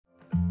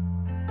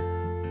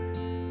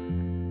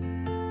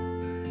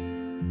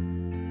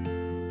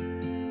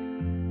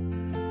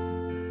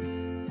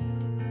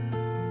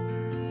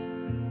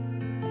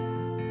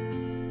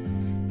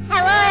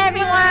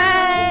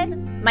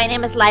My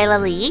name is Laila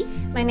Lee.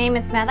 My name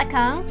is Mata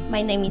Kang.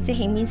 My name is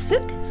Haimin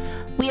Suk.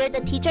 We are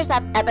the teachers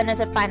at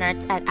Ebenezer Fine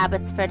Arts at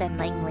Abbotsford and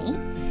Langley.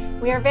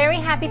 We are very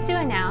happy to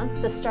announce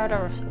the start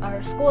of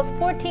our school's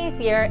 14th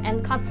year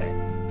and concert.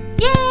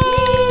 Yay!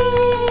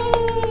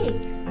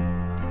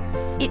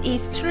 It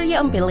is truly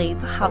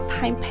unbelievable how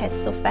time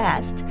passed so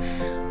fast.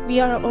 We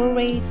are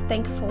always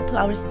thankful to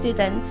our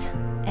students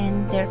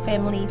and their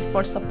families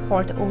for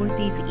support all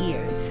these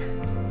years.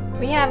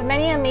 We have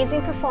many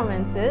amazing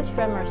performances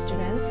from our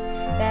students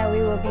that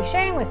we will be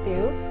sharing with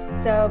you,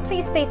 so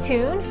please stay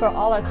tuned for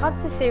all our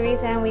concert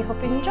series and we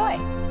hope you enjoy.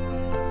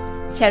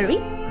 Shall we?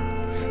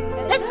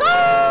 Let's go!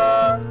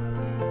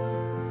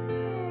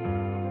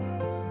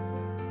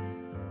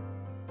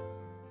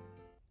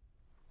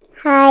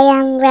 Hi,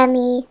 I'm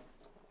Remy.